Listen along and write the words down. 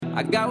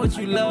I got what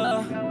you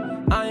love.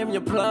 I am your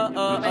plug.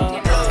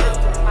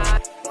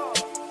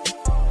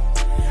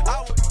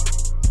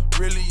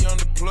 Really on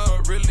the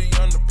plug, really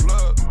on the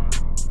plug,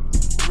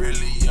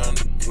 really on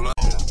the plug,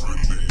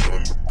 really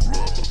on the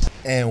plug.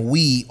 And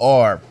we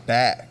are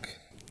back.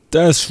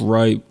 That's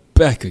right,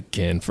 back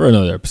again for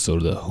another episode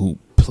of the Hoop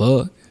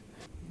Plug.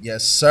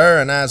 Yes,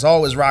 sir. And as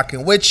always,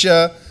 rocking with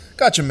you.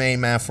 Got your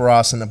main man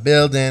Faraz in the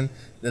building.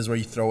 This is where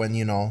you throw in,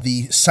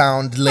 the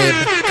sound lib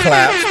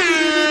clap.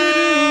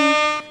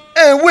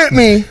 And with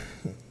me,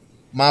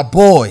 my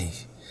boy,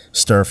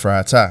 Stir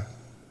Fry Ty.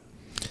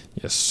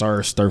 Yes,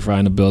 sir. Stir Fry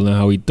in the building.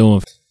 How we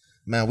doing?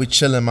 Man, we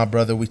chilling, my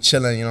brother. We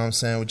chilling, you know what I'm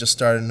saying? We just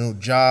started a new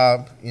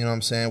job, you know what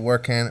I'm saying?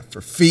 Working for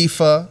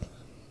FIFA.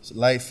 It's a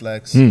light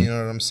flex, you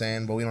know what I'm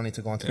saying? But we don't need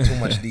to go into too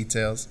much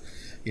details,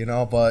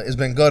 But it's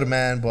been good,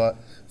 man. But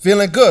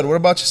feeling good. What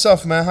about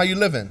yourself, man? How you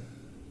living?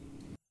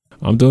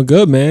 I'm doing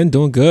good, man.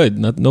 Doing good.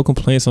 No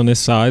complaints on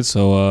this side.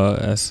 So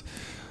that's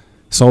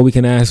all we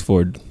can ask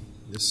for.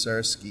 Yes,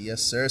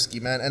 sirski,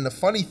 man. And the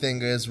funny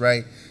thing is,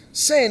 right,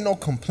 saying no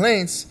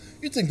complaints,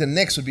 you'd think the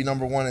Knicks would be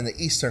number one in the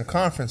Eastern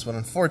Conference, but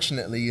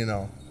unfortunately,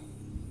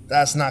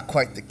 that's not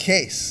quite the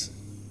case.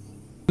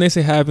 They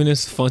say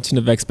happiness is a function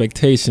of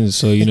expectations.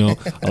 So, a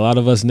lot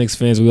of us Knicks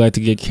fans, we like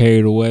to get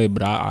carried away,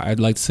 but I'd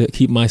like to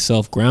keep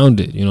myself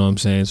grounded, you know what I'm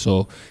saying?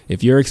 So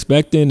if you're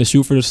expecting to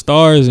shoot for the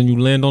stars and you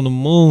land on the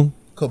moon,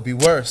 could be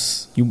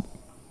worse.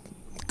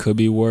 Could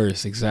be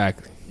worse,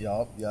 exactly.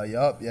 Yup,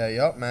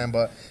 man.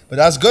 But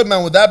that's good,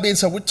 man. With that being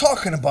said, we're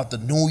talking about the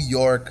New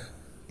York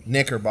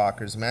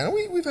Knickerbockers, man.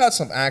 We've had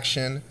some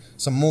action,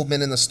 some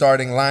movement in the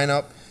starting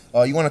lineup.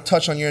 You want to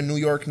touch on your New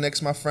York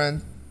Knicks, my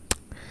friend?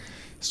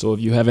 So if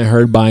you haven't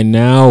heard by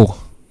now,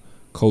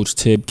 Coach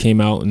Tibb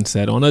came out and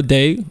said on a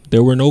day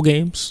there were no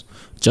games,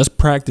 just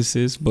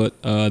practices,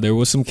 but there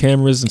was some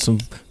cameras and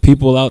some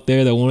people out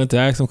there that wanted to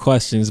ask some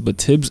questions. But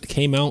Tibbs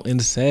came out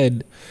and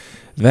said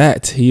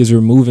that he is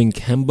removing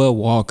Kemba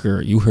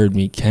Walker. You heard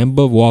me.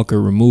 Kemba Walker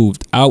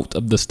removed out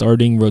of the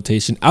starting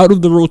rotation, out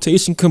of the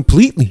rotation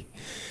completely,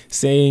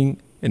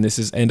 saying,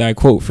 and I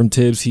quote from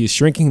Tibbs, he is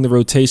shrinking the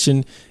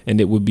rotation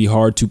and it would be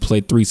hard to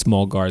play three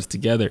small guards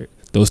together.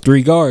 Those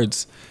three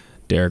guards,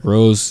 Derrick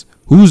Rose,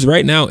 who's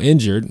right now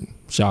injured,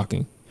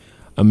 shocking,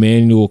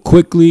 Emmanuel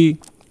Quickley,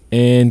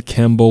 and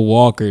Kemba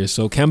Walker.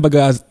 So Kemba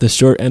got the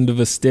short end of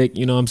a stick.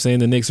 You know what I'm saying?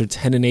 The Knicks are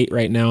 10-8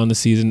 right now in the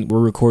season. We're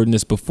recording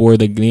this before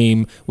the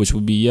game, which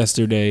would be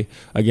yesterday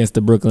against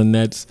the Brooklyn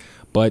Nets.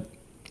 But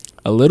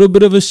a little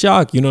bit of a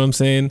shock, you know what I'm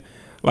saying?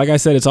 Like I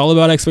said, it's all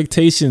about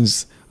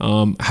expectations.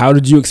 How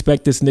did you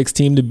expect this Knicks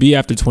team to be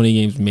after 20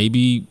 games?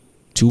 Maybe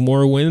 2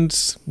 more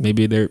wins.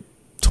 Maybe they're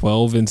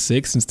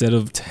 12-6 instead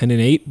of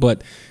 10-8.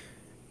 But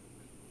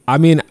I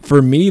mean,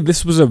 for me,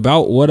 this was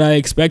about what I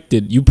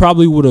expected.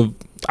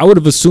 I would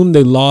have assumed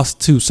they lost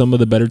to some of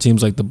the better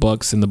teams like the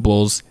Bucks and the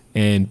Bulls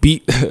and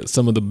beat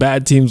some of the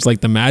bad teams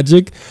like the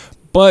Magic.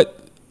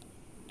 But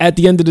at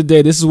the end of the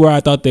day, this is where I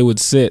thought they would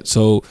sit.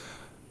 So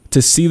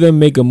to see them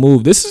make a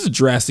move, this is a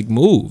drastic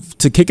move.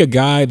 To kick a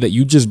guy that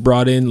you just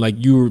brought in, like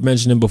you were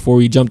mentioning before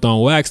we jumped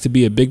on wax, to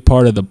be a big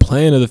part of the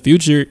plan of the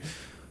future,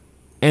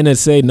 and to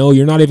say, no,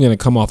 you're not even going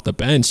to come off the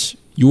bench.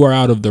 You are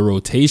out of the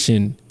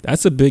rotation.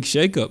 That's a big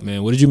shakeup,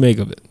 man. What did you make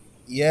of it?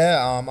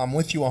 Yeah, I'm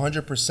with you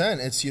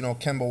 100%. It's,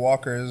 Kemba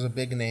Walker is a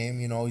big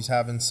name. He's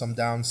having some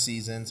down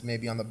seasons,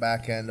 maybe on the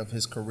back end of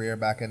his career,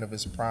 back end of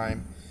his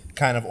prime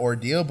kind of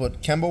ordeal.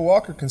 But Kemba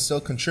Walker can still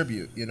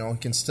contribute. He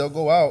can still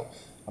go out.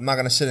 I'm not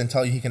going to sit and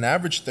tell you he can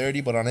average 30,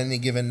 but on any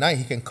given night,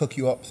 he can cook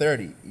you up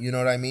 30. You know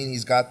what I mean?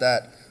 He's got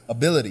that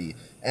ability.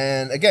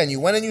 And again, you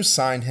went and you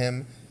signed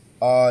him.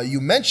 You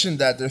mentioned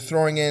that they're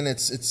throwing in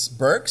it's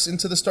Burks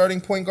into the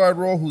starting point guard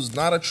role, who's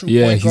not a true point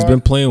guard. Yeah, he's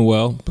been playing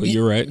well, but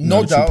you're right.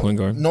 No doubt, true point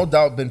guard. No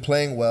doubt been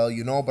playing well,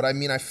 But I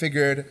mean, I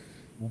figured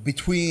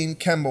between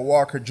Kemba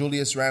Walker,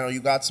 Julius Randle, you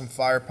got some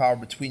firepower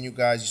between you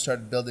guys. You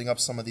started building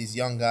up some of these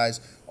young guys.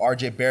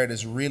 RJ Barrett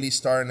is really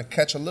starting to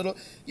catch a little.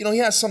 He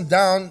has some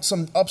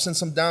ups and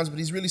some downs, but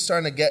he's really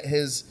starting to get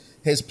his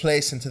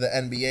place into the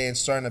NBA and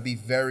starting to be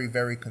very,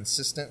 very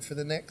consistent for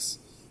the Knicks.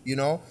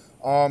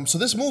 So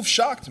this move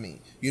shocked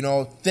me.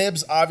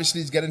 Thibs obviously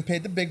is getting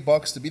paid the big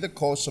bucks to be the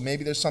coach, so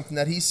maybe there's something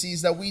that he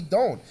sees that we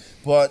don't.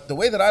 But the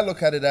way that I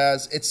look at it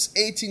as, it's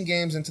 18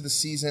 games into the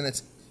season.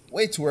 It's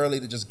way too early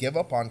to just give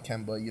up on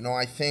Kemba.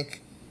 I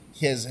think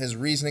his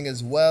reasoning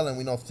as well, and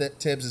we know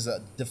Tibbs is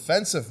a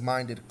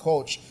defensive-minded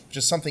coach, which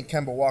is something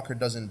Kemba Walker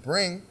doesn't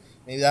bring.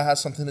 Maybe that has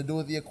something to do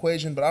with the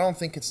equation, but I don't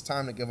think it's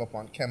time to give up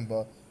on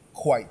Kemba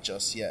quite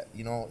just yet,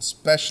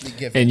 especially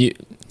given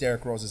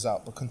Derrick Rose is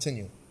out. But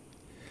continue.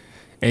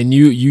 And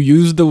you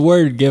used the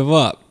word give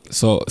up.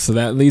 So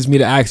that leads me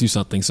to ask you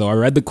something. So I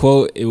read the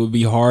quote, it would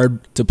be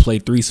hard to play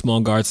three small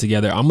guards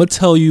together. I'm going to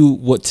tell you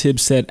what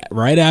Tibbs said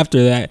right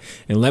after that,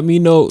 and let me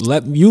know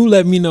what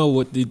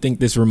you think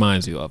this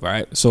reminds you of, all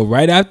right? So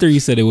right after he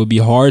said it would be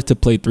hard to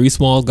play three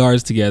small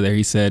guards together,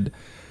 he said,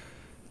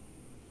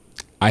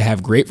 I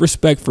have great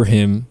respect for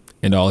him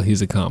and all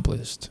he's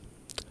accomplished.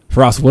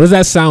 Faraz, what does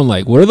that sound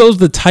like? What are those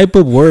the type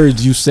of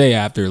words you say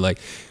after, like,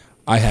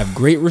 I have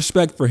great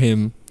respect for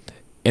him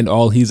and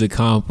all he's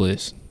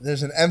accomplished.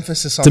 There's an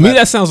emphasis on To that. me,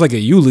 that sounds like a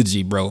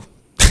eulogy, bro.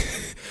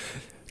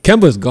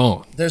 Kemba's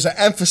gone. There's an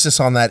emphasis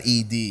on that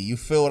ED. You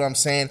feel what I'm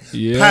saying?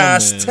 Yeah,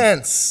 Past man.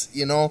 tense,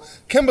 you know.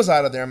 Kemba's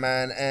out of there,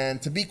 man.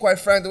 And to be quite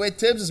frank, the way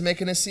Tibbs is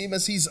making it seem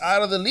as he's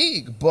out of the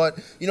league. But,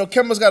 you know,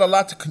 Kemba's got a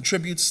lot to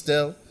contribute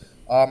still.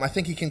 I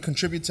think he can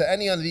contribute to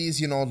any of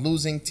these, you know,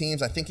 losing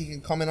teams. I think he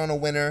can come in on a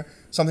winner,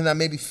 something that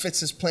maybe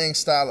fits his playing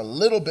style a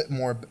little bit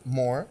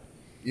more,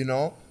 you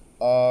know.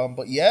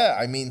 But, yeah,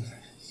 I mean,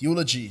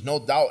 eulogy, no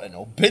doubt, an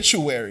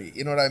obituary,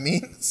 you know what I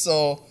mean?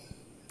 So,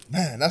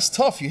 man, that's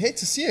tough. You hate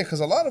to see it because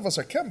a lot of us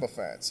are Kemba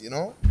fans, you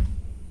know?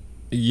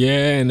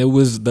 Yeah, and it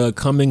was the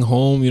coming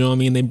home, you know what I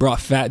mean? They brought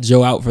Fat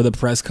Joe out for the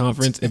press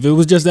conference. If it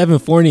was just Evan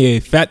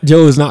Fournier, Fat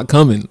Joe is not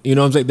coming. You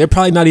know what I'm saying? They're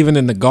probably not even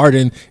in the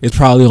Garden. It's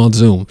probably on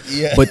Zoom.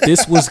 Yeah. But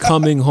this was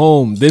coming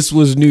home. This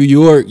was New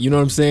York. You know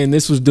what I'm saying?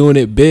 This was doing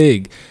it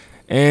big.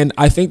 And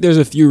I think there's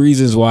a few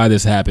reasons why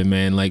this happened,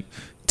 man. Like,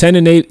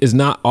 10-8 is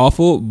not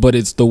awful, but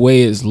it's the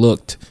way it's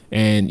looked.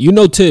 And you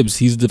know Tibbs,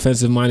 he's a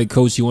defensive-minded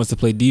coach. He wants to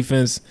play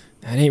defense.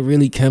 That ain't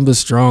really Kemba's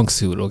strong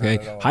suit,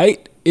 okay?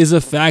 Height is a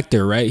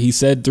factor, right? He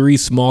said 3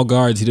 small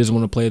guards he doesn't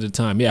want to play at a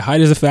time. Yeah,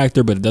 height is a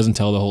factor, but it doesn't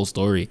tell the whole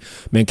story.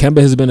 Man,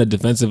 Kemba has been a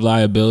defensive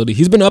liability.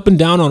 He's been up and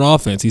down on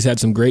offense. He's had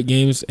some great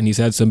games, and he's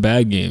had some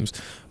bad games.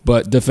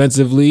 But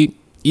defensively,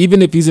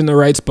 even if he's in the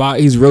right spot,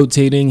 he's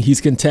rotating,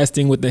 he's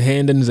contesting with the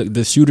hand in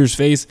the shooter's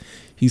face,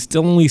 he's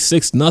still only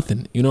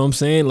 6-0. You know what I'm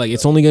saying? Like,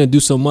 it's only going to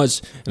do so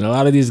much, and a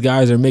lot of these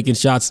guys are making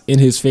shots in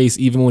his face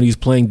even when he's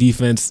playing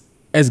defense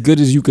as good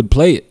as you could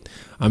play it.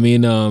 I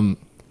mean,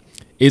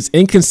 it's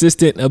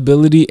inconsistent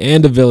ability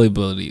and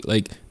availability.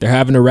 Like, they're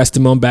having to rest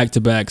him on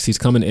back-to-backs. He's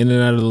coming in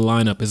and out of the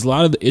lineup. It's a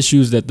lot of the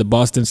issues that the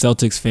Boston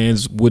Celtics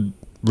fans would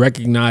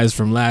recognize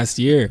from last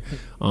year.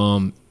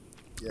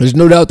 There's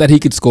no doubt that he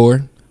could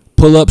score.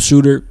 Pull-up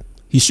shooter.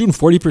 He's shooting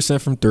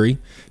 40% from 3.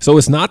 So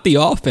it's not the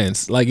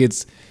offense. Like,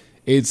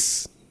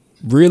 it's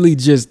really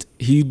just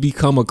he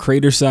become a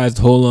crater-sized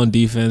hole on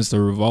defense,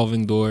 the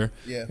revolving door.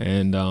 Yeah.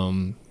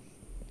 And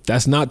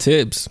that's not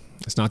Tibbs.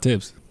 It's not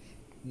Tibbs.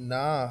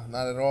 Nah,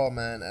 not at all,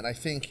 man. And I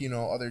think, you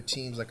know, other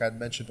teams, like I'd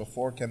mentioned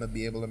before, can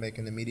be able to make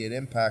an immediate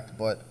impact.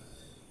 But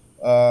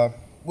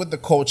with the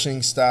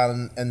coaching style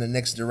and the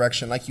Knicks'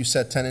 direction, like you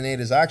said, 10-8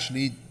 is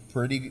actually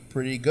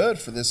pretty good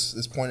for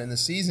this point in the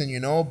season,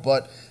 you know.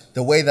 But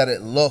the way that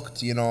it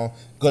looked, you know,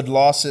 good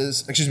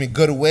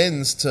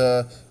wins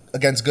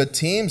against good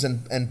teams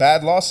and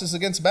bad losses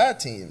against bad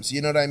teams.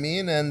 You know what I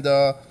mean? And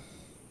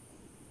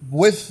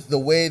with the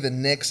way the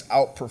Knicks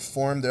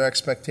outperformed their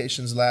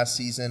expectations last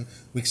season,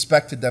 we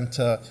expected them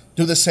to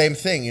do the same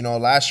thing. You know,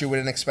 last year we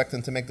didn't expect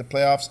them to make the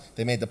playoffs.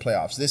 They made the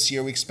playoffs. This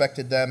year we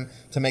expected them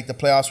to make the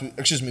playoffs.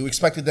 We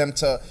expected them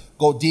to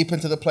go deep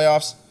into the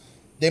playoffs.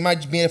 They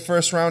might be a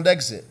first-round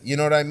exit. You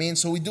know what I mean?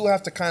 So we do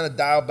have to kind of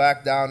dial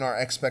back down our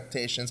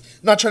expectations.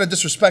 I'm not trying to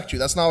disrespect you.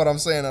 That's not what I'm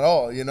saying at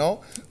all, you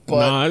know?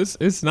 But no,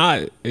 it's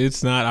not.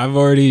 It's not. I've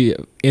already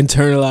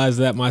internalized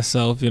that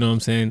myself. You know what I'm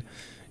saying?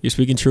 You're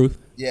speaking truth.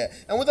 Yeah,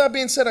 and with that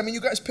being said, I mean, you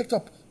guys picked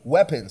up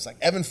weapons like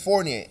Evan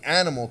Fournier,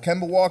 Animal,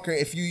 Kemba Walker.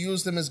 If you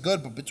use them, is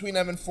good. But between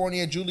Evan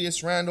Fournier,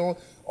 Julius Randle,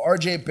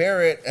 R.J.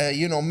 Barrett,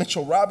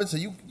 Mitchell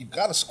Robinson, you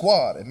got a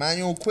squad.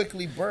 Emmanuel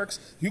Quickly, Burks,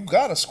 you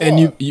got a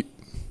squad.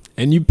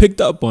 And you picked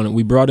up on it.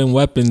 We brought in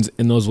weapons,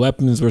 and those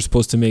weapons were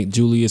supposed to make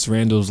Julius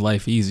Randle's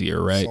life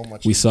easier, right? So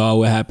much we easier. saw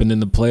what happened in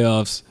the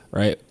playoffs,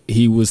 right?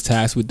 He was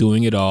tasked with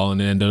doing it all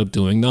and ended up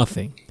doing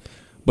nothing.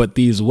 But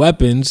these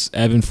weapons,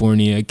 Evan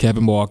Fournier,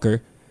 Kevin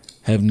Walker,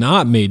 have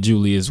not made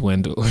Julius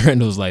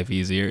Randle's life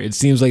easier. It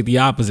seems like the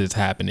opposite's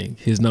happening.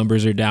 His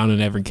numbers are down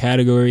in every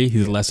category.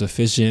 He's less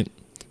efficient.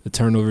 The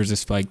turnovers are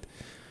spiked.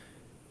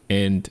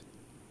 And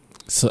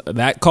so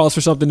that calls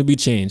for something to be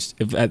changed.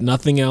 If at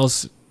nothing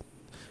else,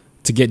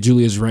 to get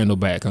Julius Randle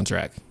back on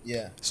track.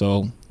 Yeah.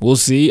 So we'll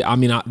see. I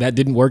mean, that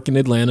didn't work in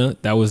Atlanta.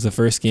 That was the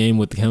first game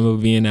with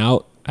Kemba being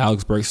out.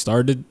 Alex Burks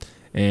started,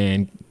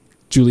 and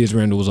Julius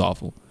Randle was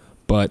awful.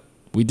 But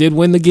we did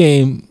win the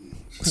game,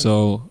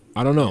 so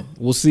I don't know.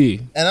 We'll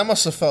see. And I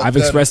must have felt I've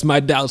good. expressed my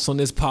doubts on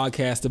this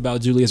podcast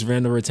about Julius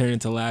Randle returning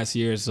to last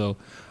year, so,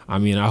 I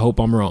mean, I hope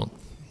I'm wrong.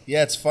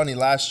 Yeah, it's funny.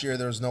 Last year,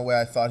 there was no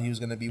way I thought he was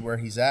going to be where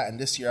he's at. And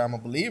this year, I'm a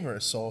believer.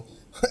 So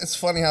it's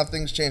funny how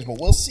things change. But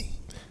we'll see.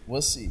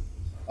 We'll see.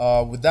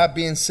 With that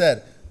being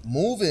said,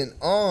 moving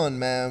on,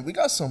 man. We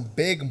got some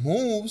big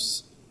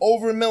moves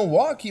over in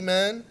Milwaukee,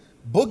 man.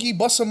 Boogie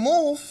bust a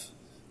move.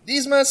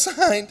 These men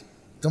signed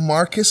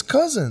DeMarcus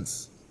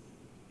Cousins.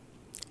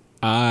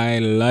 I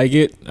like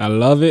it. I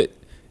love it.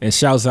 And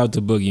shouts out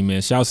to Boogie,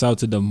 man. Shouts out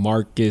to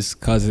DeMarcus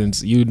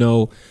Cousins. You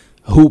know,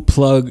 Hoop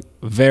Plug,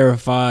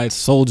 verified,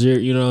 soldier.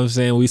 You know what I'm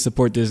saying? We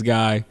support this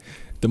guy,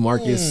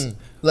 DeMarcus.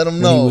 Let him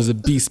When know. he was a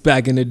beast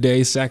back in the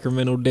day,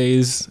 Sacramento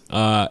days.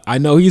 I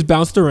know he's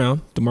bounced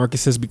around.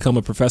 DeMarcus has become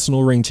a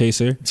professional ring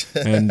chaser.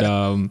 And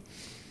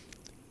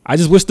I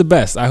just wish the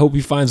best. I hope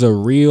he finds a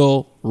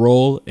real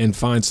role and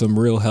finds some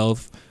real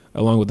health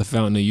along with the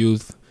Fountain of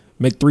Youth.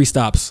 Make 3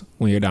 stops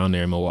when you're down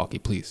there in Milwaukee,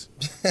 please.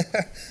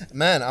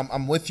 Man,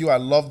 I'm with you. I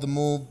love the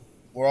move.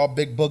 We're all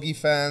big Boogie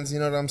fans. You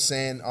know what I'm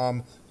saying?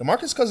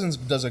 DeMarcus Cousins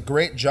does a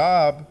great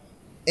job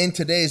in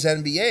today's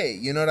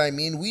NBA. You know what I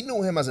mean? We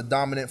knew him as a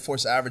dominant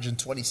force, averaging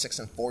 26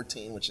 and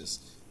 14, which is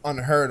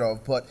unheard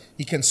of. But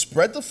he can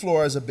spread the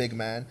floor as a big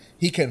man.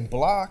 He can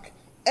block.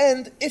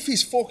 And if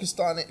he's focused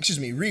on it,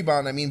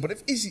 rebound, but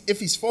if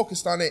he's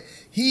focused on it,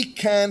 he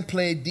can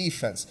play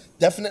defense.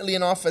 Definitely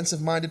an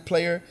offensive-minded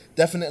player,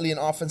 definitely an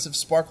offensive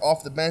spark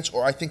off the bench,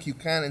 or I think you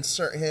can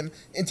insert him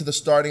into the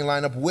starting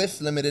lineup with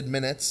limited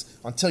minutes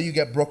until you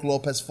get Brook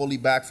Lopez fully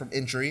back from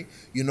injury,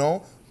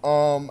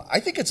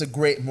 I think it's a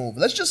great move.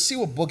 Let's just see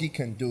what Boogie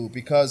can do,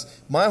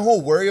 because my whole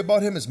worry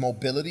about him is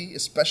mobility,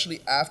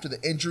 especially after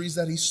the injuries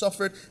that he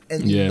suffered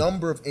and the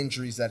number of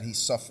injuries that he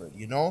suffered,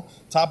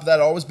 Top of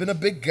that, always been a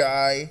big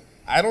guy.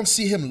 I don't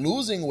see him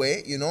losing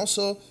weight,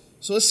 so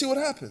let's see what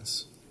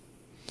happens.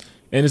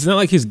 And it's not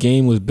like his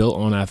game was built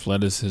on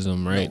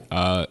athleticism, right?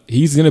 No.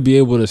 He's going to be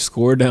able to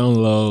score down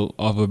low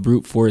off of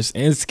brute force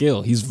and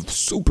skill. He's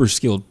super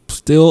skilled.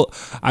 Still,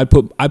 I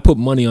put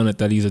money on it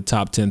that he's a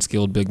top 10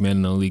 skilled big man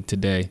in the league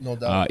today, no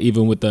doubt.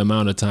 Even with the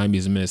amount of time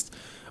he's missed.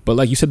 But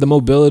like you said, the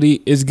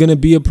mobility is going to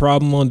be a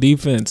problem on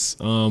defense.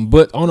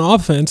 But on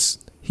offense,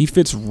 he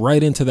fits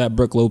right into that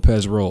Brook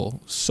Lopez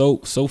role. So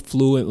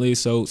fluently,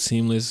 so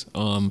seamless.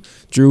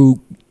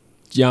 Drew,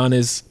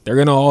 Giannis, they're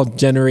going to all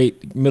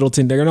generate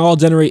Middleton. They're going to all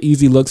generate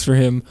easy looks for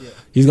him. Yeah.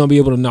 He's going to be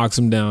able to knock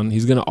some down.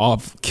 He's going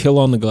to kill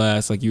on the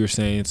glass, like you were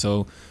saying.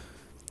 So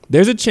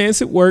there's a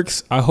chance it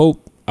works. I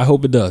hope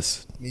it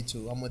does. Me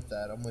too. I'm with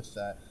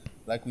that.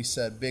 Like we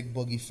said, big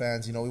Boogie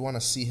fans. We want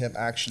to see him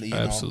actually,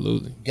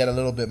 absolutely get a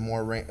little bit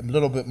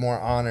more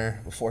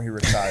honor before he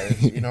retires.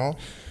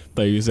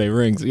 Thought you say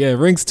rings. Yeah,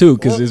 rings too,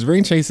 because his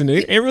ring chasing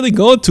it ain't really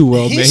going too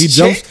well, man. He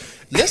jumps.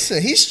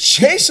 Listen, he's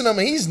chasing them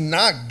and he's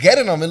not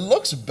getting them. It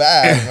looks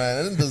bad,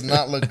 man. It does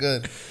not look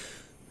good.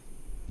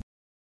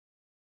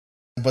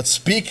 But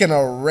speaking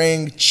of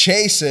ring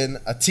chasing,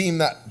 a team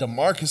that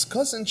DeMarcus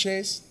Cousins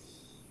chased,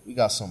 we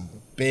got some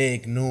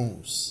big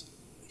news.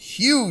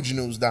 Huge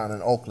news down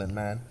in Oakland,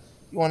 man.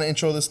 You want to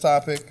intro this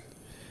topic?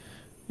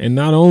 And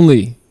not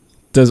only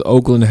does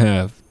Oakland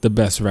have the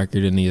best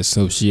record in the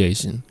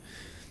association,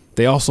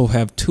 they also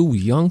have two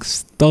young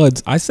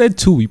studs. I said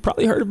two. We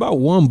probably heard about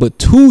one, but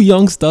two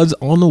young studs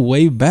on the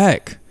way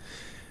back.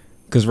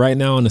 Because right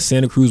now on the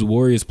Santa Cruz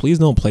Warriors, please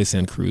don't play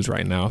Santa Cruz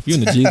right now. If you're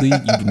in the G League,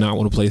 you do not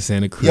want to play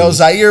Santa Cruz. Yo,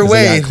 Zaire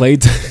Wade.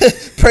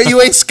 Pray you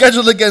ain't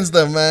scheduled against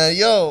them, man.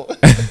 Yo.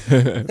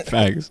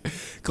 Facts.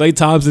 Klay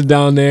Thompson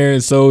down there,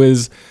 and so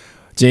is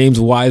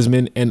James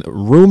Wiseman. And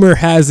rumor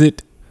has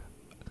it,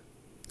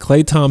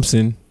 Klay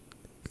Thompson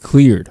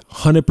cleared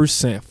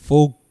 100%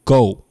 full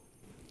go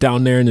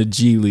down there in the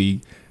G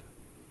League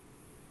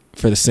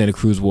for the Santa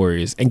Cruz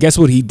Warriors. And guess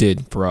what he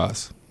did for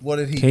us? What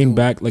did he do? Came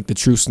back like the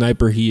true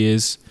sniper he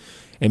is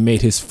and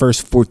made his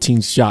first 14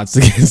 shots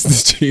against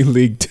the G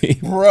League team.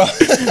 Bro.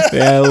 They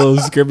had a little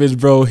scrimmage,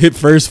 bro. Hit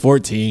first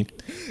 14.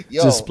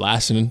 Yo, just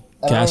splashing,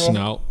 cashing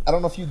out. I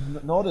don't know if you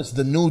noticed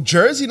the new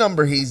jersey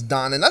number he's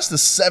done, and that's the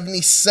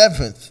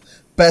 77th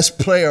best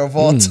player of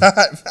all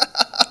time.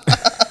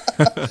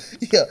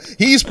 Yeah,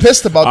 he's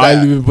pissed about that. I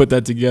didn't even put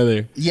that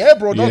together. Yeah,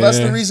 bro. No, that's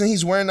the reason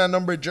he's wearing that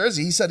numbered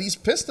jersey. He said he's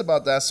pissed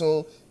about that.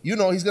 So, he's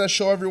going to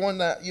show everyone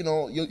that,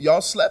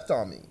 y'all slept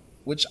on me,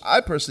 which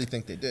I personally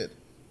think they did.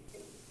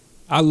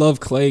 I love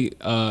Klay,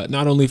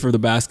 not only for the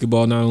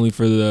basketball, not only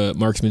for the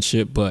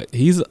marksmanship, but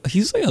he's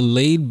like a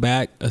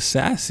laid-back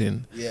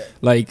assassin. Yeah.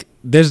 Like,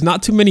 there's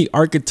not too many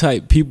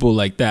archetype people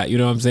like that, you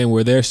know what I'm saying,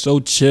 where they're so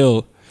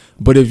chill.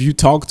 But if you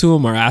talk to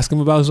him or ask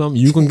him about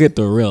something, you can get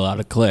the real out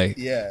of Klay.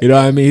 Yeah. You know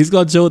what I mean? He's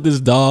going to chill with his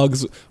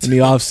dogs in the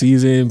off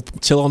season,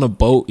 chill on a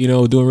boat,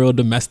 doing real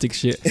domestic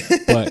shit.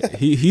 But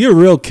he a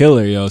real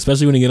killer,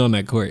 especially when he get on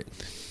that court.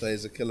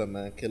 Klay's a killer,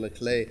 man. Killer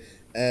Klay.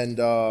 And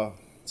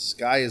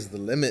sky is the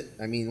limit.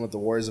 I mean, the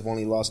Warriors have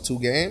only lost 3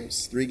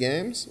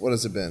 games? What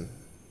has it been?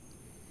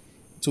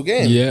 2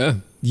 games?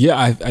 Yeah,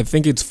 I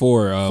think it's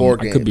 4. 4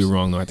 games. I could be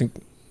wrong, though. I think.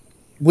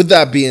 With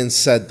that being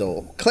said,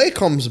 though, Klay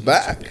comes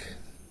back.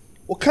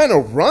 What kind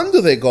of run do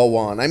they go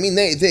on? I mean,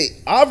 they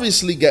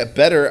obviously get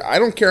better. I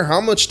don't care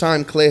how much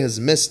time Klay has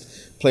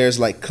missed. Players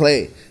like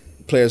Klay,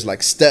 players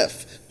like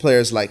Steph,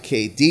 players like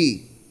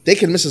KD, they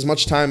can miss as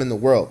much time in the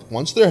world.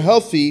 Once they're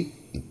healthy,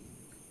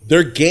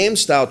 their game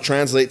style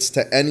translates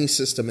to any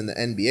system in the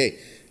NBA.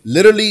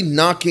 Literally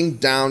knocking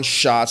down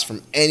shots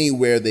from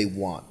anywhere they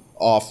want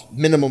off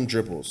minimum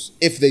dribbles,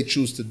 if they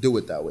choose to do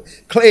it that way.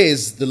 Klay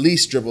is the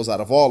least dribbles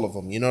out of all of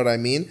them, you know what I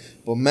mean?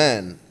 But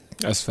man,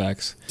 that's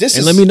facts.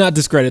 Let me not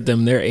discredit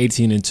them. They're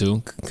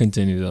 18-2.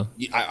 Continue though.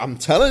 I'm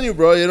telling you,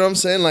 bro. You know what I'm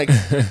saying? Like,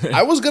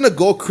 I was gonna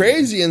go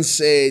crazy and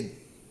say,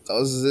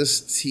 does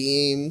this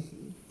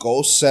team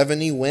go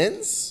 70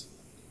 wins?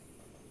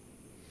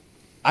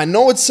 I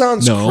know it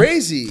sounds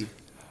crazy,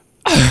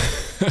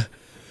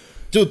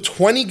 dude.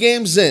 20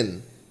 games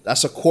in,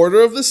 that's a quarter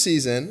of the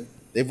season.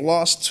 They've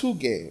lost 2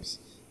 games.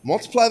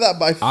 Multiply that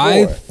by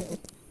 4.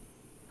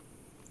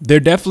 They're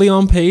definitely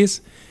on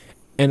pace.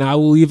 And I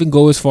will even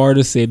go as far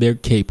to say they're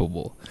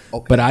capable.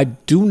 Okay. But I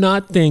do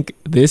not think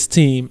this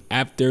team,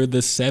 after the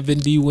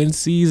 70-win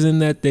season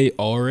that they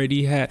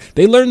already had,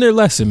 they learned their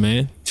lesson,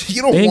 man.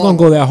 You don't They ain't want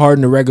gonna go that hard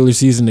in the regular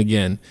season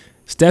again.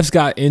 Steph's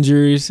got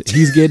injuries.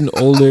 He's getting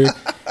older.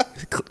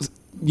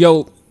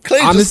 Yo, Clay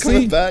just honestly,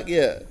 coming back,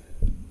 yeah.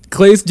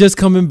 Clay's just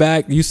coming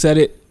back. You said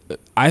it.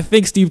 I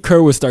think Steve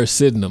Kerr would start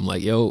sitting them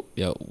like, yo,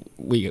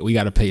 we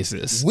got to pace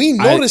this. We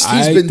noticed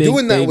he's been think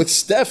doing that with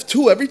Steph,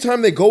 too. Every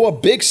time they go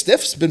up big,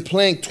 Steph's been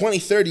playing 20,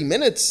 30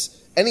 minutes.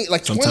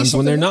 Sometimes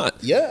when they're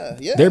not. Yeah.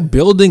 They're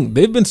building.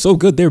 They've been so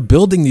good. They're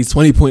building these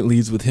 20-point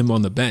leads with him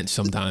on the bench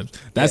sometimes.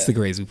 That's the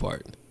crazy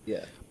part.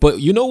 Yeah. But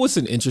you know what's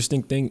an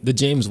interesting thing? The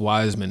James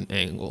Wiseman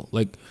angle.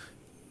 Like,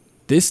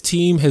 this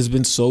team has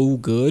been so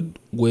good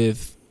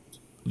with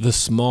the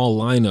small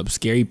lineups.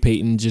 Gary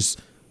Payton just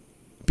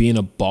being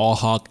a ball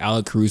hawk,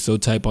 Alec Caruso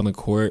type on the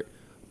court,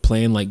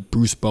 playing like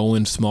Bruce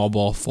Bowen, small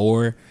ball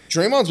 4.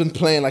 Draymond's been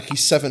playing like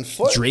he's 7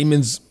 foot.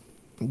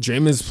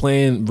 Draymond's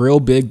playing real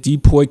big,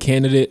 depoy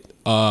candidate,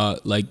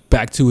 like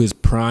back to his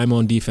prime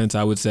on defense,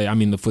 I would say. I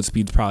mean, the foot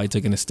speed's probably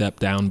taking a step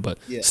down, but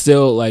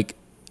still, like,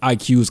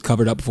 IQ is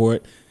covered up for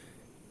it.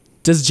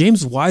 Does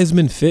James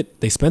Wiseman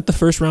fit? They spent the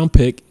first round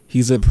pick.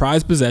 He's a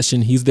prized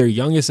possession. He's their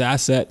youngest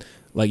asset,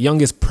 like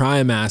youngest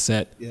prime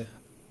asset. Yeah.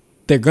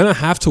 They're going to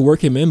have to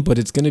work him in, but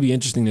it's going to be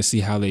interesting to see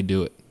how they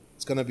do it.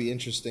 It's going to be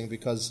interesting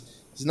because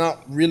he's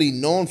not really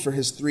known for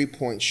his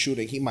 3-point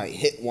shooting. He might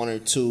hit 1 or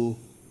 2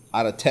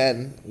 out of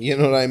 10. You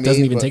know what I mean?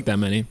 Doesn't even take that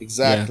many.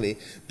 Exactly.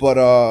 Yeah.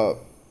 But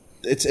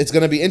it's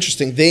going to be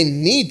interesting. They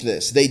need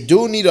this. They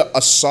do need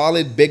a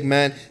solid big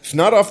man, if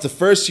not off the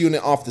first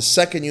unit, off the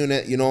second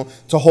unit, you know,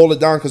 to hold it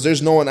down, because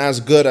there's no one as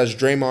good as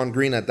Draymond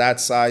Green at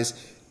that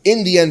size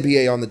in the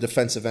NBA on the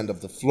defensive end of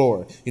the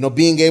floor. You know,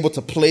 being able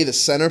to play the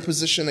center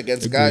position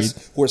against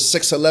guys who are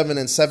 6'11"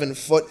 and 7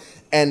 foot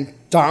and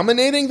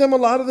dominating them a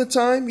lot of the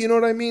time, you know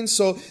what I mean?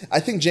 So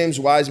I think James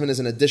Wiseman is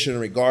an addition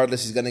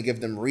regardless. He's going to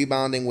give them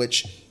rebounding,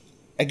 which,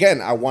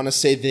 again, I want to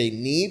say they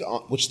need,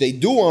 which they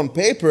do on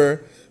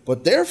paper,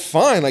 but they're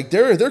fine. Like,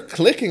 they're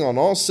clicking on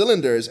all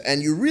cylinders,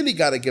 and you really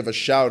got to give a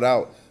shout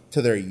out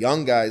to their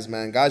young guys,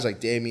 man. Guys like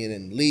Damian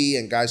and Lee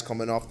and guys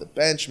coming off the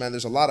bench, man.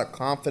 There's a lot of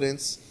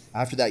confidence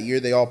after that year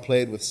they all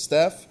played with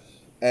Steph,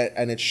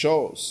 and it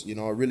shows. You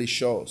know, it really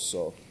shows.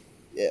 So,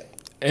 yeah.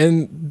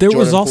 And there Jordan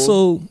was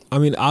also, Poole. I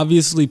mean,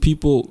 obviously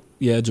people,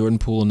 Jordan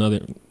Poole,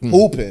 another.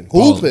 Hooping.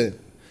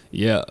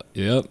 Yeah,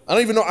 yep. I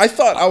don't even know. I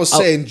thought I was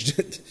saying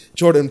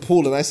Jordan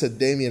Poole, and I said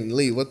Damian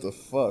Lee. What the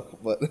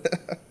fuck? But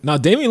now,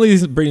 Damian Lee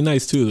is pretty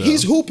nice, too, though.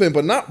 He's hooping,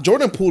 but not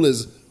Jordan Poole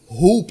is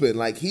hooping.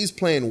 Like, he's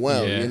playing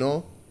well, you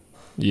know?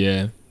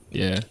 Yeah.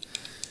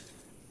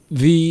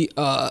 The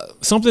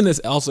something that's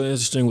also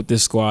interesting with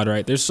this squad,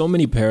 right? There's so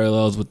many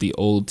parallels with the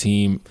old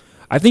team.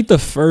 I think the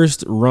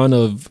first run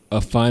of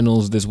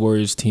finals this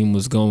Warriors team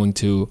was going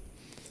to,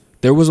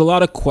 there was a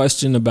lot of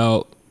question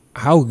about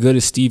how good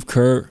is Steve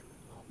Kerr,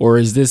 or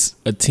is this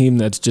a team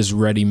that's just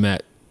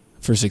ready-met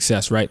for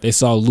success, right? They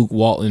saw Luke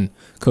Walton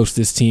coach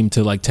this team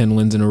to like 10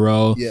 wins in a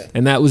row. Yeah.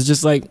 And that was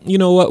just like, you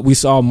know what? We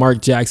saw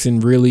Mark Jackson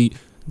really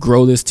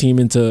grow this team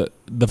into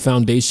the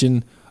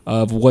foundation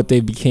of what they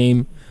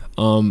became.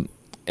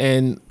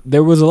 And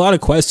there was a lot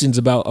of questions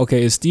about,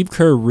 okay, is Steve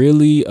Kerr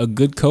really a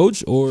good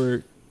coach,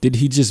 or did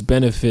he just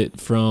benefit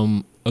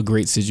from a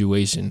great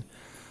situation?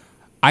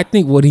 I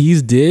think what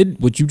he's did,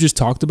 what you just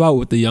talked about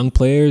with the young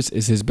players,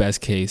 is his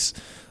best case.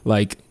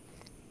 Like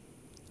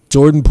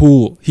Jordan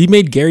Poole, he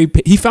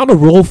found a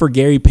role for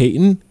Gary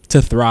Payton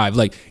to thrive.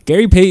 Like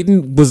Gary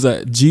Payton was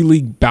a G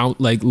League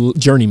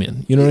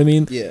journeyman. You know what I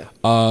mean? Yeah.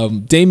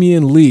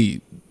 Damian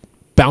Lee,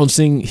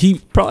 bouncing. He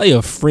probably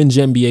a fringe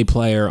NBA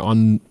player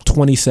on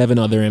 27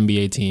 other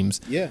NBA teams.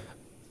 Yeah.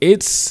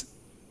 It's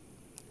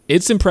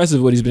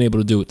impressive what he's been able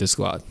to do with this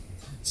squad.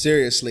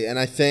 Seriously, and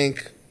I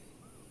think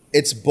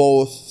it's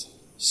both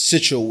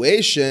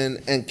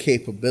situation and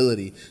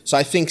capability. So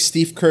I think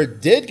Steve Kerr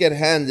did get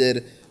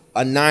handed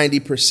a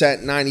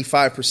 90%,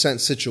 95%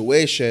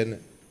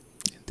 situation.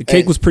 The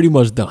cake was pretty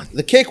much done.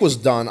 The cake was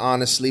done,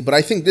 honestly. But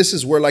I think this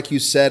is where, like you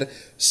said,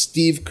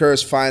 Steve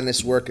Kerr's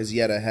finest work is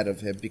yet ahead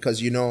of him.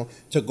 Because, you know,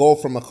 to go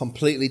from a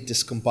completely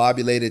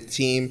discombobulated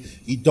team,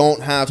 you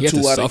don't have he had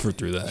to suffer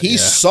through that. He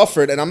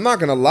suffered, and I'm not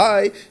going to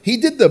lie, he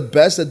did the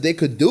best that they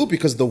could do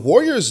because the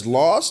Warriors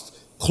lost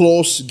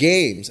close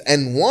games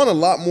and won a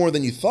lot more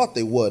than you thought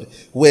they would,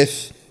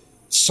 with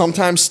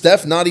sometimes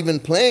Steph not even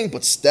playing,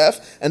 but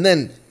Steph, and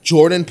then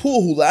Jordan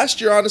Poole, who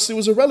last year honestly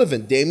was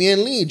irrelevant,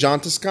 Damian Lee, John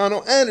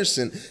Toscano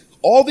Anderson,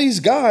 all these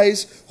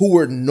guys who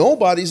were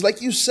nobodies,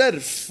 like you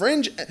said,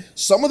 fringe,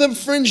 some of them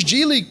fringe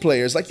G League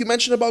players, like you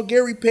mentioned about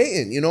Gary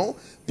Payton, you know,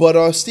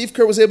 but Steve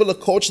Kerr was able to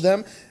coach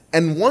them.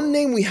 And one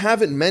name we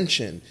haven't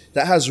mentioned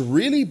that has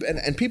really,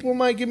 and people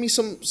might give me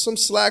some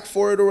slack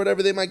for it or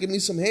whatever, they might give me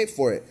some hate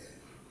for it.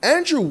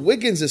 Andrew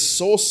Wiggins is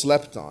so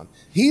slept on.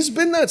 He's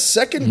been that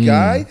second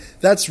guy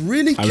that's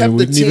really kept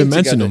the team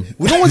together.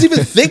 No one's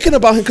even thinking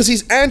about him because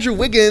he's Andrew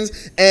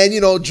Wiggins, and,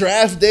 you know,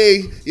 draft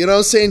day, you know what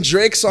I'm saying,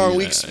 Drake song,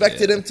 we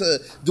expected him to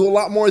do a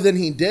lot more than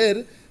he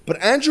did.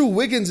 But Andrew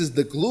Wiggins is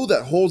the glue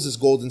that holds his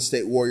Golden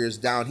State Warriors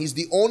down. He's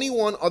the only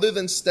one other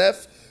than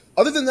Steph.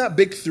 Other than that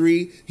big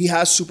three, he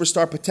has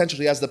superstar potential.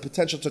 He has the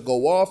potential to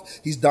go off.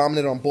 He's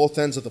dominant on both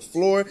ends of the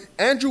floor.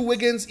 Andrew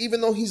Wiggins,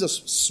 even though he's a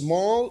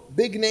small,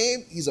 big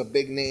name, he's a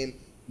big name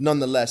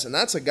nonetheless. And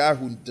that's a guy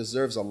who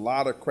deserves a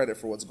lot of credit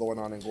for what's going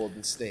on in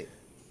Golden State.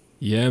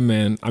 Yeah,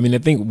 man. I mean, I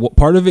think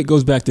part of it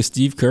goes back to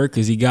Steve Kerr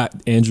because he got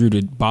Andrew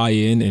to buy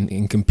in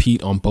and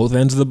compete on both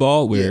ends of the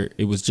ball where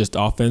it was just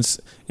offense,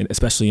 and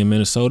especially in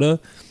Minnesota.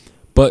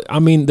 But, I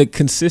mean, the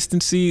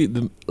consistency,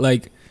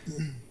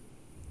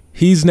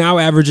 he's now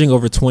averaging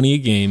over 20 a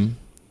game.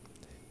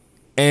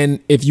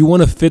 And if you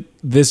want to fit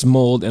this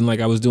mold, and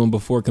like I was doing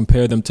before,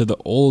 compare them to the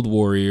old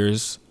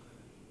Warriors,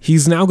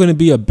 he's now going to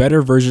be a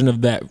better version of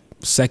that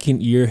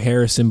second-year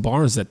Harrison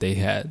Barnes that they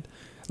had.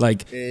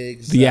 Like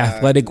the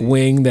athletic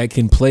wing that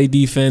can play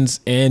defense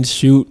and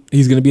shoot.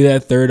 He's going to be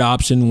that third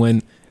option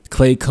when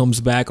Klay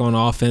comes back on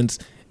offense.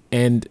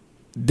 And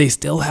they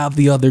still have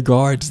the other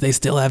guards. They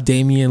still have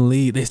Damian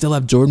Lee. They still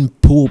have Jordan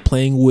Poole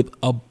playing with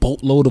a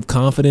boatload of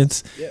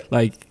confidence. Yeah.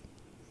 Like,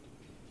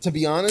 to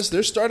be honest,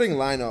 their starting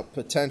lineup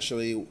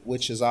potentially,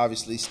 which is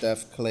obviously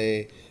Steph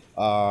Klay,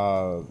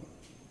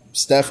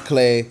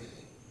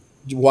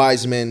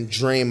 Wiseman,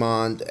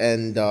 Draymond,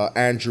 and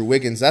Andrew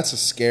Wiggins. That's a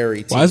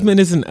scary team. Wiseman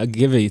isn't a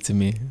gimme to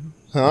me.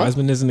 Huh?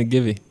 Wiseman isn't a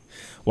gimme.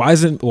 I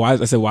said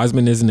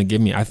Wiseman isn't a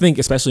gimme. I think,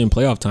 especially in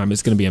playoff time,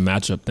 it's going to be a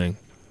matchup thing.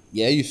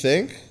 Yeah, you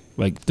think?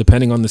 Like,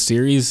 depending on the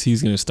series,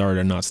 he's going to start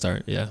or not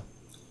start. Yeah.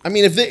 I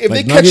mean, if they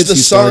like catch Nuggets, the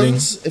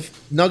Suns,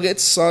 if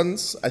Nuggets,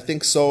 Suns, I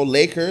think so.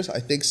 Lakers,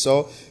 I think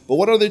so. But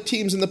what other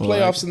teams in the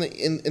playoffs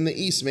in the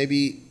East?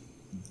 Maybe,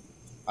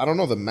 I don't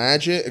know, the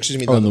Magic. Excuse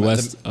me, in the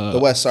West. The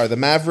West. Sorry, the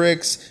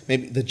Mavericks.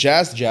 Maybe the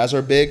Jazz. The Jazz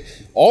are big.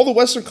 All the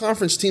Western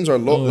Conference teams are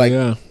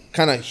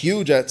kind of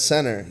huge at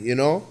center. You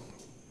know,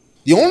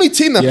 the only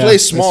team that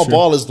plays small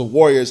ball is the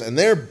Warriors, and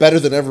they're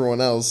better than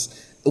everyone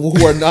else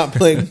who are not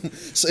playing.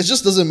 So it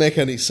just doesn't make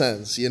any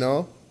sense. You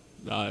know.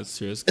 No, that's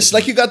true. It's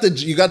like you got the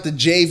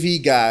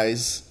JV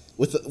guys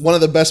with one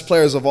of the best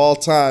players of all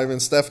time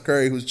and Steph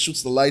Curry who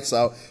shoots the lights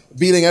out,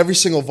 beating every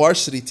single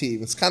varsity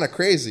team. It's kind of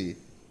crazy.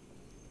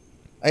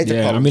 At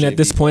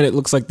this point, it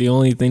looks like the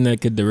only thing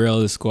that could derail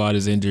the squad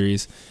is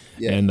injuries.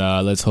 Yeah. And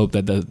let's hope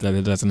that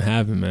it doesn't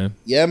happen, man.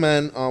 Yeah,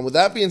 man. With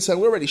that being said,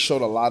 we already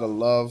showed a lot of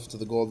love to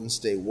the Golden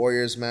State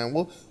Warriors, man.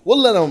 We'll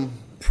let them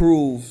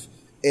prove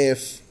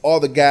if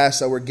all the gas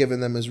that we're giving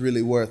them is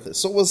really worth it.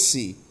 So we'll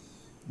see.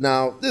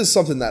 Now, this is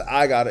something that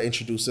I got to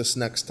introduce this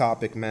next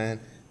topic, man.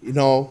 You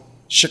know,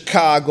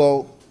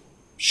 Chicago,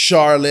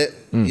 Charlotte,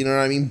 you know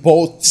what I mean?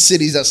 Both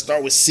cities that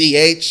start with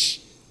CH,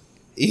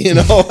 you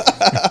know?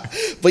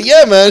 But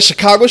yeah, man,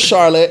 Chicago,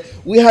 Charlotte,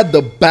 we had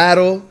the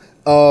battle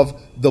of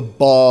the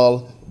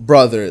Ball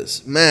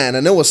brothers. Man,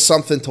 and it was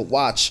something to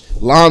watch.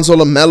 Lonzo,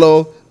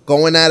 LaMelo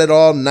going at it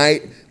all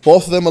night.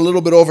 Both of them a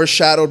little bit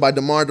overshadowed by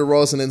DeMar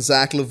DeRozan and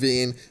Zach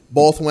LaVine.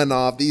 Both went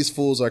off. These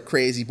fools are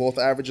crazy. Both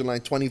averaging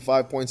like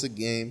 25 points a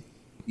game.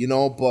 You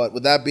know, but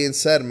with that being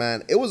said,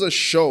 man, it was a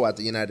show at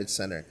the United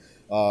Center.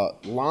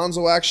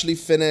 Lonzo actually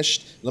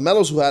finished.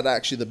 LaMelo's who had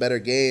actually the better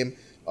game.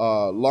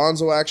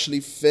 Lonzo actually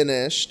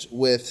finished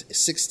with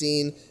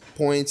 16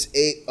 points,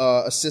 8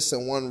 assists,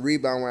 and 1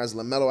 rebound, whereas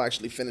LaMelo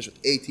actually finished with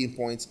 18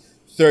 points,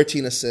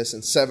 13 assists,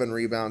 and 7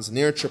 rebounds.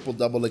 Near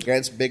triple-double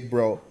against Big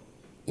Bro.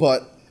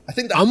 But I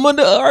think I'm going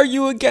to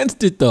argue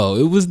against it, though.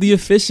 It was the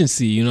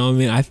efficiency, you know what I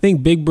mean? I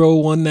think Big Bro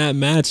won that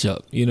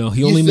matchup. You know,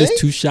 he only missed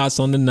 2 shots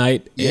on the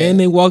night, and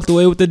they walked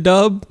away with the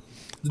dub.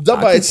 The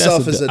dub by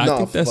itself is enough. I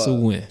think that's a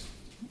win.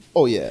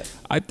 Oh, yeah.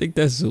 I think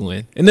that's a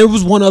win. And there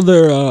was one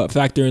other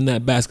factor in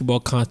that basketball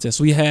contest.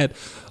 We had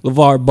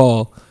LeVar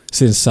Ball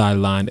sitting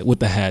sideline with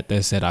the hat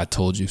that said, "I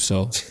told you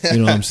so." You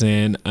know what I'm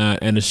saying?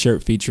 And a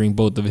shirt featuring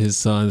both of his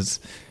sons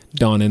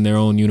donning their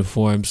own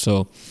uniforms.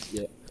 So,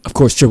 of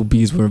course, Triple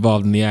B's were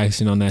involved in the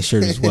action on that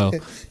shirt as well.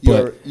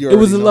 But it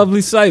was a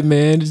lovely sight,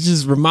 man. It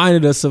just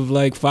reminded us of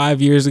like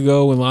 5 years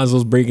ago when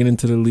Lonzo's breaking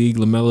into the league.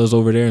 LaMelo's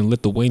over there in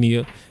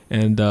Lithuania.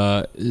 And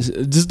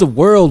just the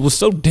world was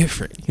so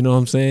different. You know what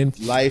I'm saying?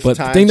 But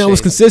the thing that was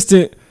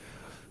consistent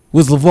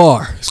was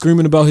LeVar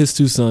screaming about his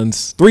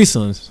 3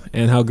 sons,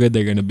 and how good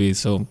they're going to be.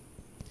 So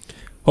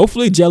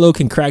hopefully Jello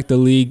can crack the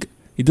league.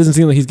 It doesn't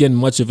seem like he's getting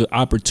much of an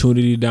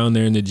opportunity down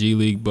there in the G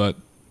League, but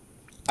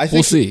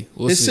we'll see.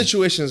 His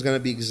situation is going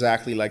to be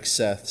exactly like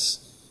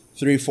Seth's.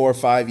 3, 4,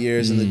 5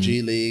 years in the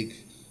G League.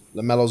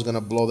 LaMelo's going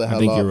to blow the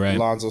hell up. You're right.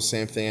 Lonzo,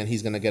 same thing, and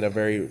he's going to get a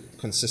very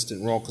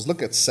consistent role. Because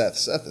look at Seth.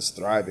 Seth is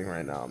thriving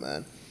right now,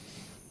 man.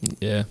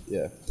 Yeah.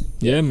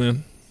 Yeah,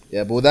 man.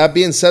 Yeah, but with that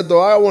being said, though,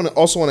 I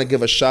also want to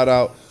give a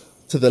shout-out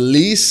to the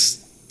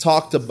least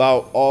talked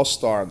about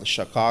all-star, the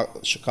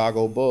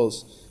Chicago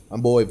Bulls. My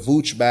boy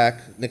Vooch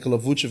back, Nikola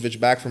Vucevic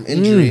back from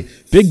injury.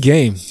 Big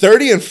game.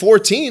 30 and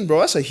 14,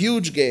 bro. That's a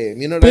huge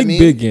game. You know what I mean?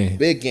 Big game.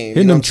 Big game.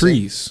 Hitting them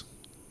trees.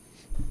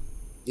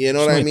 You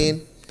know what I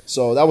mean?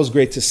 So that was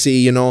great to see,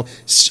 you know.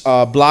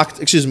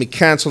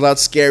 Canceled out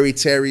Scary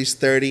Terry's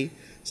 30.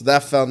 So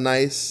that felt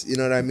nice, you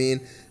know what I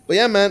mean? But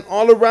yeah, man,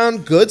 all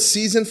around good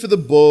season for the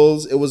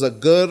Bulls. It was a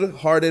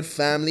good-hearted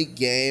family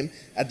game.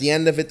 At the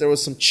end of it, there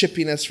was some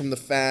chippiness from the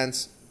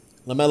fans.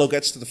 LaMelo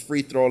gets to the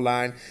free throw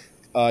line.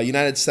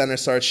 United Center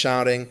starts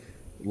shouting,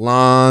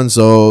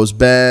 Lonzo's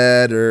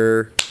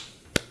better.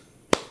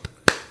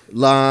 You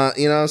know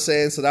what I'm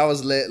saying? So that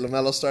was lit.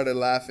 LaMelo started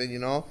laughing, you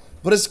know.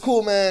 But it's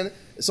cool, man.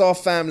 It's all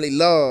family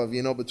love,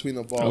 you know, between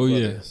the Ball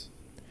brothers.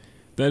 Yeah.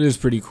 That is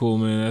pretty cool,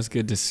 man. That's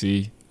good to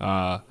see.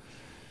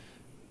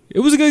 It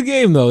was a good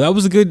game, though. That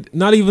was a good,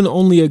 not even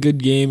only a good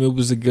game. It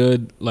was a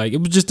good, like, it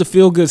was just a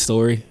feel-good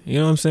story. You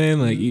know what I'm saying?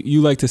 Like, you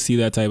like to see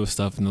that type of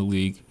stuff in the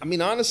league. I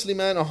mean, honestly,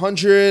 man,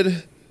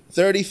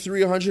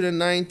 133,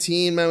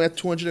 119, man. We had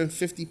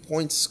 250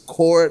 points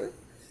scored.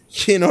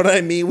 You know what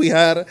I mean? We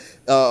had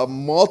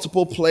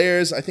multiple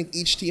players. I think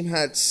each team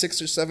had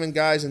 6 or 7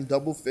 guys in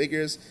double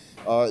figures.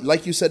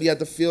 Like you said, you had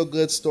the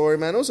feel-good story,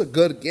 man. It was a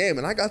good game,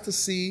 and I got to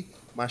see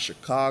my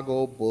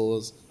Chicago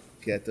Bulls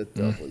get the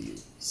W.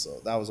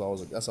 So that's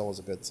always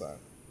a good time.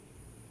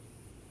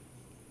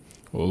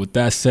 Well, with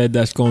that said,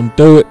 that's going to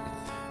do it.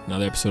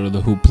 Another episode of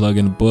the Hoop Plug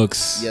in the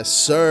books. Yes,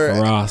 sir.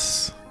 For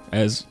us,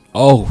 as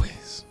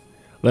always,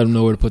 let them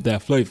know where to put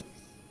that flavor.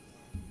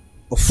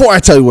 Before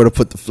I tell you where to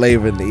put the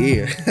flavor in the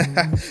ear,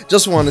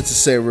 just wanted to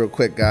say real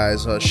quick,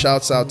 guys,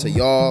 shouts out to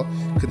y'all.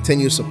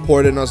 Continue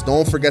supporting us.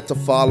 Don't forget to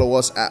follow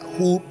us at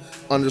hoop_plug_,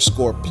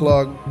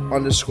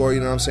 you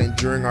know what I'm saying?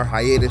 During our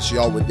hiatus,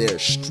 y'all were there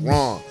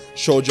strong.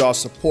 Showed y'all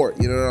support,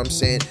 you know what I'm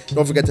saying?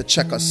 Don't forget to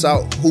check us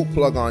out. Hoop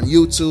Plug on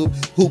YouTube,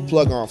 Hoop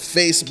Plug on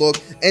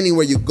Facebook.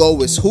 Anywhere you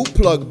go, it's Hoop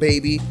Plug,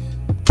 baby.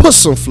 Put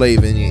some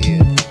flavor in your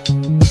ear.